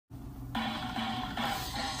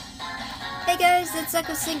Hey guys, it's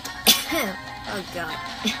EchoSync. Oh god.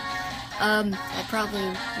 I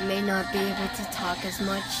probably may not be able to talk as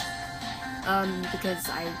much, because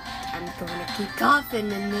I'm going to keep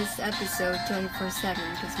coughing in this episode 24/7,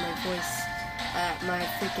 because my voice, my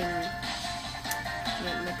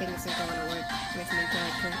thing isn't going to work with me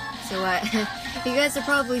correctly. So, you guys are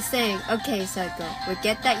probably saying, okay, Psycho, we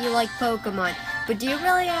get that you like Pokemon, but do you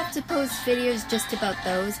really have to post videos just about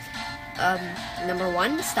those? Number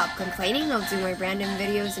one, stop complaining. I'll do my random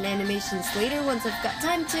videos and animations later once I've got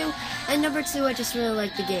time to. And number two, I just really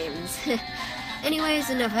like the games.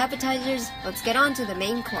 Anyways, enough appetizers. Let's get on to the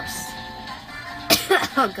main course.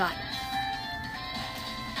 Oh god.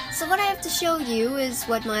 So what I have to show you is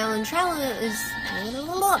what my island travel is.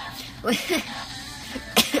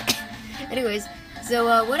 Anyways,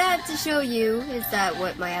 so what I have to show you is that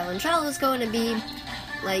what my island travel is going to be.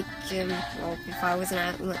 Like, well, if I was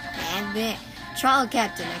an trial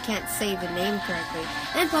captain, I can't say the name correctly,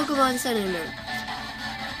 and Pokemon Sun and Moon.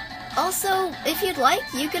 Also, if you'd like,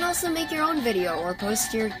 you can also make your own video, or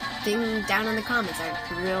post your thing down in the comments. I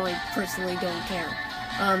really, personally don't care.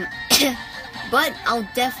 But I'll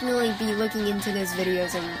definitely be looking into those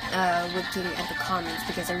videos and, looking at the comments,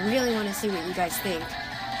 because I really want to see what you guys think.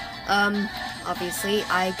 Obviously,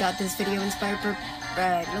 I got this video inspired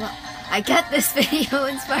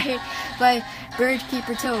by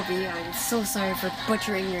Birdkeeper Toby. I'm so sorry for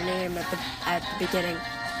butchering your name at the beginning.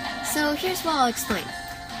 So here's what I'll explain.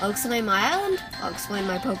 I'll explain my island, I'll explain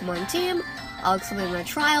my Pokemon team, I'll explain my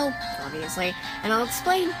trial, obviously, and I'll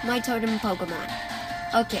explain my totem Pokemon.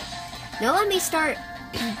 Okay, now let me start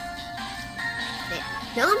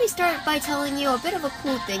by telling you a bit of a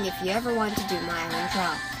cool thing if you ever want to do my island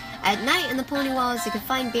trial. At night in the Pony Walls, you can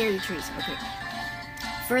find berry trees. Okay.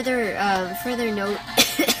 Further note,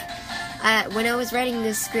 when I was writing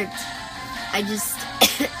this script, I just,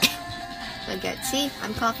 okay, see,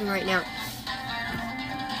 I'm coughing right now,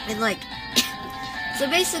 and like, so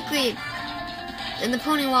basically, in the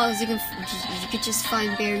Pony Walls, you could just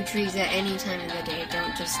find berry trees at any time of the day.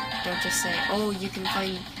 Don't just say, oh, you can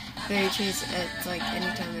find berry trees at, like, any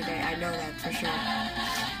time of the day. I know that for sure.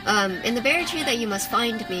 And the berry tree that you must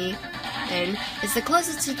find me in is the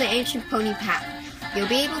closest to the ancient pony path. You'll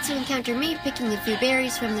be able to encounter me picking a few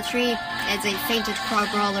berries from the tree as a fainted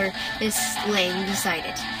Crograwler is laying beside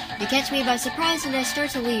it. You catch me by surprise and I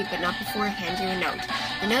start to leave, but not before I hand you a note.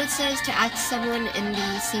 The note says to ask someone in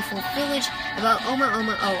the Seafold village about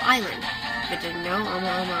Oma-Oma-O Island. I didn't know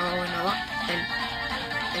Oma-Oma-O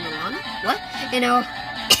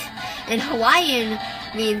in Hawaiian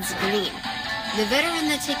means green. The veteran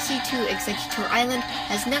that takes you to Executor Island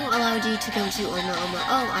has now allowed you to go to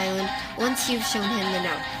Oma-Oma-O Island once you've shown him the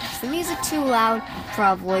note. Is the music too loud?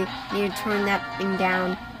 Probably. Need to turn that thing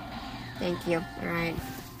down. Thank you. Alright.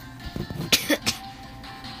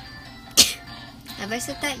 Have I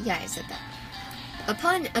said that? Yeah, I said that.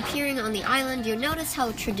 Upon appearing on the island, you'll notice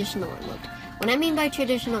how traditional it looked. When I mean by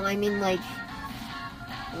traditional, I mean like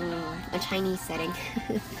a Chinese setting.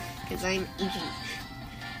 Because I'm Asian.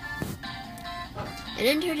 And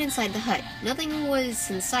entered inside the hut. Nothing was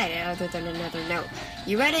inside it other than another note.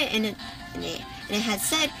 You read it and it had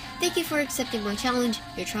said, "Thank you for accepting my challenge.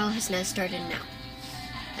 Your trial has now started now."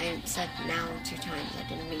 I said now 2 times. I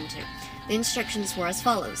didn't mean to. The instructions were as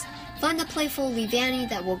follows. Find the playful Leavanny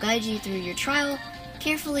that will guide you through your trial.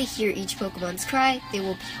 Carefully hear each Pokemon's cry. They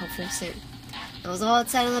will be helpful soon. That was all it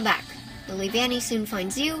said on the back. The Leavanny soon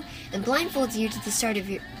finds you and blindfolds you to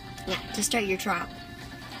start your trial.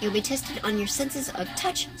 You'll be tested on your senses of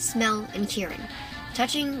touch, smell, and hearing.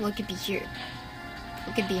 Touching what could be heard.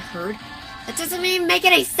 What could be heard? That doesn't even make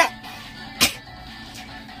any sense!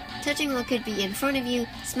 Touching what could be in front of you,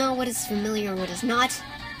 smell what is familiar and what is not,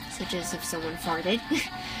 such as if someone farted.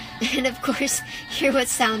 And of course, hear what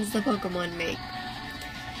sounds the Pokemon make.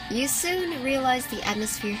 You soon realize the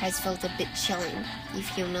atmosphere has felt a bit chilling. You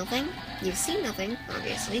feel nothing, you see nothing,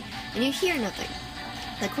 obviously, and you hear nothing.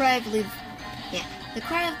 The cry of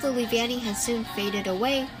the Leavanny has soon faded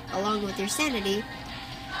away, along with your sanity.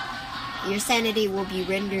 Your sanity will be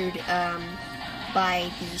rendered by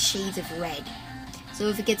the shades of red. So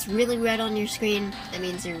if it gets really red on your screen, that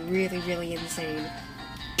means you're really, really insane.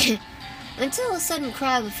 Until a sudden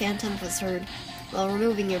cry of a phantom was heard while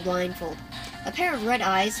removing your blindfold. A pair of red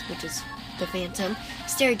eyes, which is the phantom,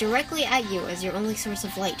 stare directly at you as your only source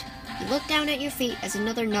of light. You look down at your feet as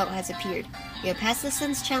another note has appeared. You have passed the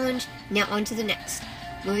sense challenge, now on to the next.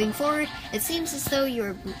 Moving forward, it seems as though you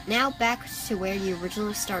are now back to where you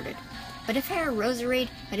originally started. But a pair of Roserade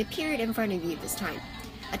had appeared in front of you this time.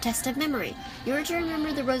 A test of memory. You are to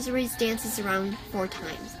remember the Roserade's dances around 4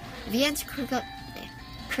 times. If you answer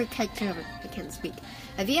I can't speak.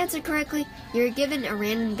 If you answer correctly, you're given a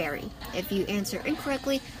random berry. If you answer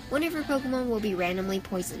incorrectly, one of your Pokemon will be randomly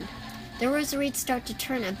poisoned. The Rosaries start to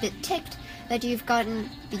turn a bit ticked that you've gotten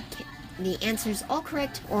the answers all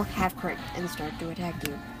correct or half correct and start to attack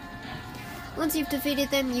you. Once you've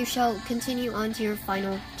defeated them, you shall continue on to your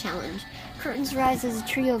final challenge. Curtains rise as a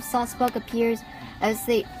trio of Sawsbuck appears as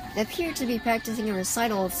they appear to be practicing a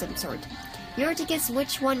recital of some sort. You are to guess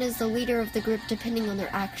which one is the leader of the group depending on their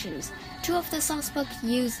actions. Two of the Sawsbuck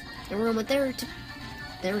use aromatherapy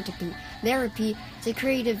to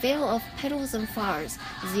create a veil of petals and flowers,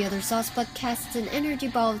 as the other Sawsbuck casts an energy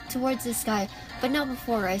ball towards the sky, but not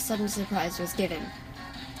before a sudden surprise was given.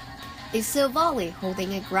 A Silvally,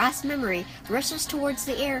 holding a grass memory, rushes towards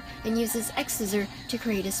the air and uses X-Scissor to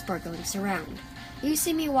create a sparkling surround. You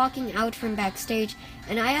see me walking out from backstage,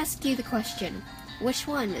 and I ask you the question, which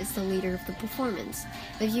one is the leader of the performance?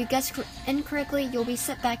 If you guess incorrectly, you'll be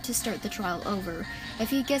set back to start the trial over.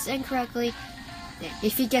 If you guess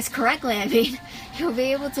correctly, you'll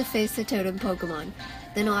be able to face the totem Pokemon.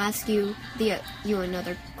 Then I'll ask you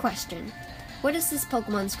another question. What is this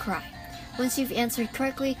Pokemon's cry? Once you've answered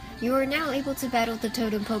correctly, you are now able to battle the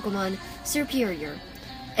totem Pokemon Superior.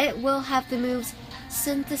 It will have the moves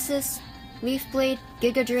Synthesis, Leaf Blade,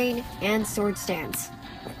 Giga Drain, and Swords Dance.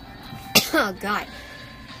 Oh god.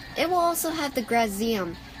 It will also have the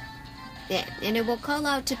Grazium, and it will call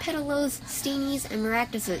out to Petalos, Steenies, and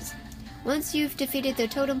Maractuses. Once you've defeated the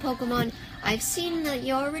totem Pokemon, I've seen that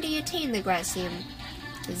you already attained the Grazium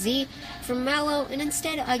Z from Mallow, and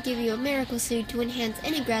instead I give you a Miracle Seed to enhance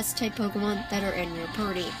any Grass-type Pokemon that are in your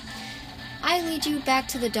party. I lead you back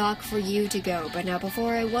to the dock for you to go, but not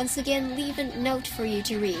before I once again leave a note for you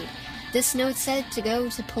to read. This note said to go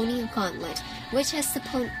to Pony Gauntlet, which has the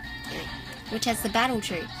battle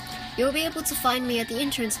tree. You'll be able to find me at the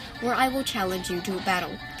entrance where I will challenge you to a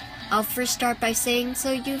battle. I'll first start by saying,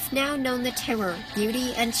 so you've now known the terror,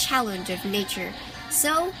 beauty, and challenge of nature.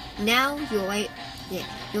 So, now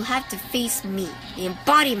you'll have to face me, the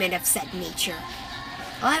embodiment of said nature.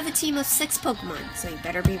 I'll have a team of 6 Pokemon, so you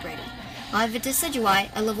better be ready. I'll have a Decidueye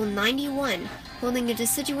at level 91, holding a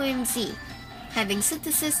Decidueye Z, having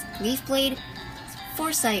Synthesis, Leaf Blade,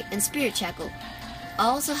 Foresight, and Spirit Shackle.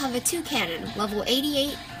 I'll also have a Toucannon, level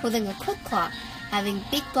 88, holding a Quick Claw, having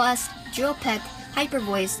Big Blast, Drill Peck, Hyper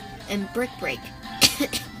Voice, and Brick Break.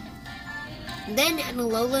 Then an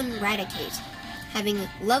Alolan Raticate, having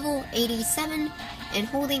level 87 and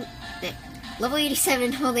holding a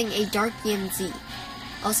Darkyan Z.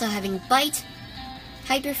 Also having Bite,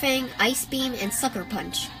 Hyper Fang, Ice Beam, and Sucker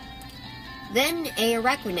Punch. Then a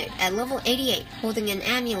Araquanid at level 88, holding an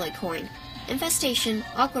Amulet Coin, Infestation,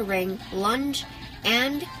 Aqua Ring, Lunge,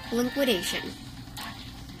 and Liquidation.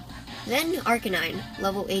 Then Arcanine,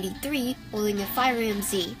 level 83, holding a Fire Ram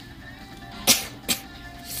Z,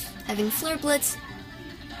 having Flare Blitz,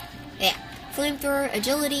 Flamethrower,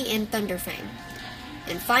 Agility, and Thunderfang.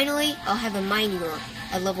 And finally, I'll have a Minior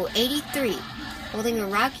at level 83, holding a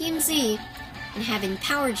Rockian Z, and having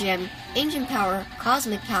Power Gem, Ancient Power,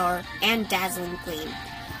 Cosmic Power, and Dazzling Gleam.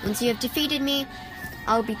 Once you have defeated me,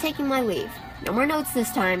 I'll be taking my leave. No more notes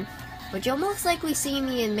this time, but you'll most likely see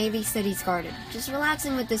me in Maybe City's Garden, just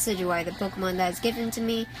relaxing with Decidueye, the Pokemon that was given to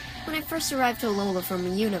me when I first arrived to Alola from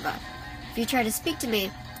Unova. If you try to speak to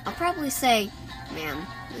me, I'll probably say, "Ma'am,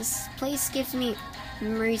 this place gives me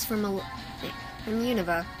memories from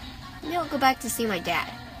Unova. Maybe I'll go back to see my dad."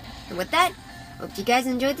 And with that, hope you guys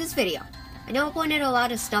enjoyed this video. I know I pointed a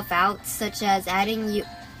lot of stuff out, such as adding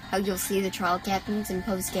how you'll see the trial captains in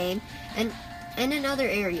post-game, and in other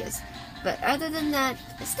areas. But other than that,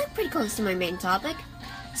 it's still pretty close to my main topic.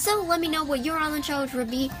 So let me know what your Island challenge would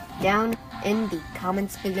be down in the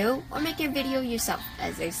comments below, or make your video yourself,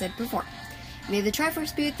 as I said before. May the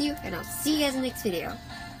Triforce be with you, and I'll see you guys in the next video.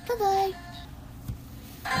 Bye-bye!